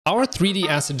Our 3D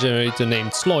asset generator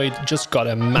named Sloyd just got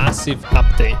a massive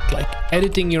update, like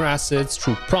editing your assets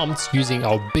through prompts using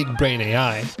our big brain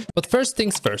AI. But first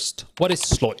things first, what is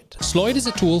Sloyd? Sloyd is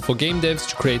a tool for game devs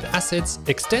to create assets,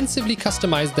 extensively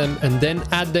customize them, and then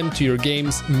add them to your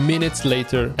games minutes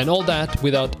later, and all that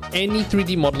without any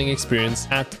 3D modeling experience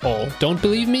at all. Don't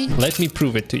believe me? Let me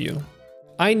prove it to you.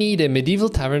 I need a medieval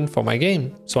tavern for my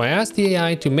game, so I asked the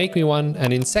AI to make me one,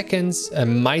 and in seconds, a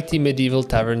mighty medieval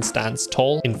tavern stands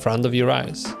tall in front of your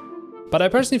eyes. But I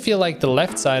personally feel like the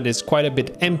left side is quite a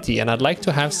bit empty and I'd like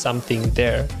to have something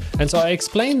there. And so I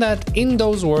explained that in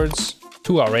those words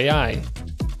to our AI.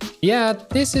 Yeah,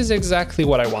 this is exactly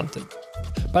what I wanted.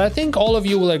 But I think all of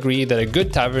you will agree that a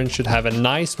good tavern should have a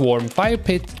nice warm fire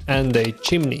pit and a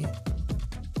chimney.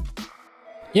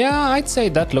 Yeah, I'd say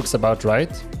that looks about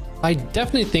right. I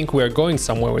definitely think we're going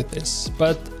somewhere with this,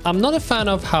 but I'm not a fan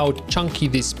of how chunky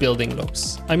this building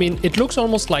looks. I mean, it looks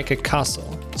almost like a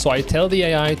castle. So I tell the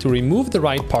AI to remove the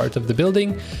right part of the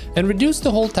building and reduce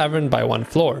the whole tavern by 1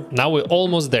 floor. Now we're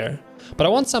almost there. But I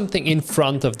want something in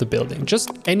front of the building. Just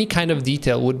any kind of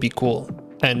detail would be cool.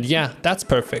 And yeah, that's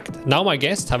perfect. Now my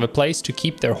guests have a place to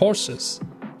keep their horses.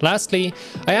 Lastly,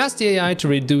 I asked the AI to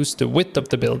reduce the width of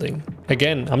the building.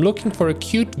 Again, I'm looking for a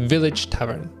cute village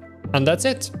tavern. And that's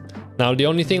it. Now the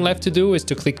only thing left to do is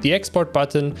to click the export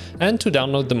button and to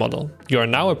download the model. You are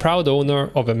now a proud owner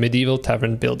of a medieval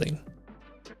tavern building.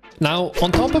 Now,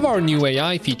 on top of our new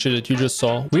AI feature that you just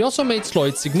saw, we also made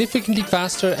Sloyd significantly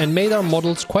faster and made our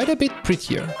models quite a bit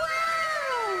prettier.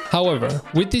 However,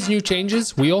 with these new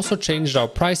changes, we also changed our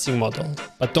pricing model.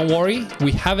 But don't worry,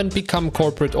 we haven't become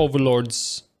corporate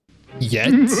overlords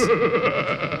yet.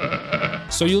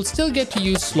 So you'll still get to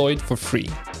use Sloyd for free.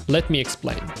 Let me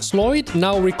explain. Sloyd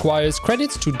now requires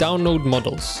credits to download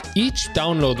models. Each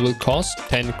download will cost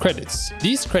 10 credits.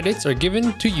 These credits are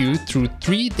given to you through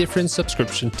 3 different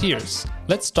subscription tiers.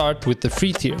 Let's start with the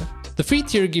free tier. The free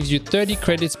tier gives you 30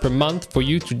 credits per month for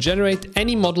you to generate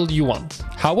any model you want.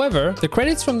 However, the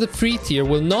credits from the free tier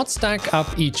will not stack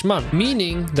up each month,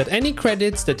 meaning that any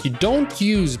credits that you don't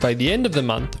use by the end of the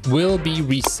month will be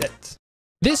reset.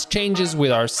 This changes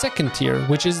with our second tier,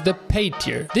 which is the paid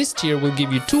tier. This tier will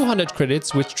give you 200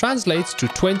 credits, which translates to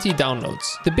 20 downloads.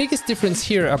 The biggest difference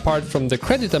here, apart from the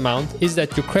credit amount, is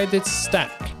that your credits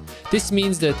stack. This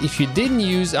means that if you didn't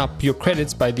use up your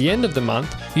credits by the end of the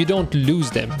month, you don't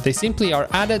lose them. They simply are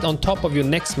added on top of your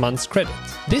next month's credit.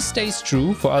 This stays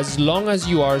true for as long as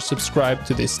you are subscribed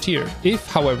to this tier. If,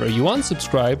 however, you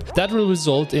unsubscribe, that will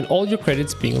result in all your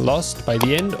credits being lost by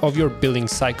the end of your billing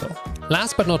cycle.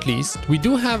 Last but not least, we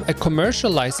do have a commercial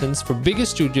license for bigger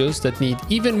studios that need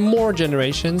even more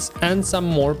generations and some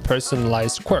more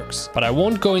personalized quirks. But I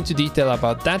won't go into detail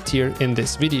about that tier in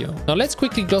this video. Now let's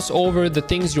quickly gloss over the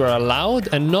things you are allowed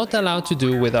and not allowed to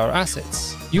do with our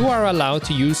assets. You are allowed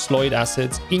to use Sloyd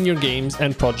assets in your games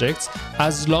and projects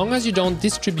as long as you don't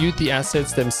distribute the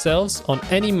assets themselves on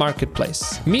any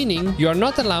marketplace, meaning you are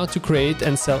not allowed to create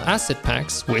and sell asset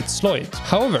packs with Sloyd.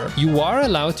 However, you are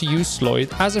allowed to use Sloyd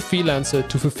as a freelancer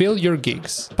to fulfill your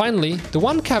gigs. Finally, the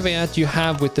one caveat you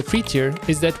have with the free tier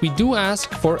is that we do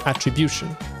ask for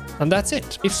attribution. And that's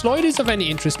it. If Sloyd is of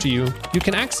any interest to you, you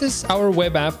can access our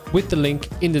web app with the link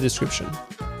in the description.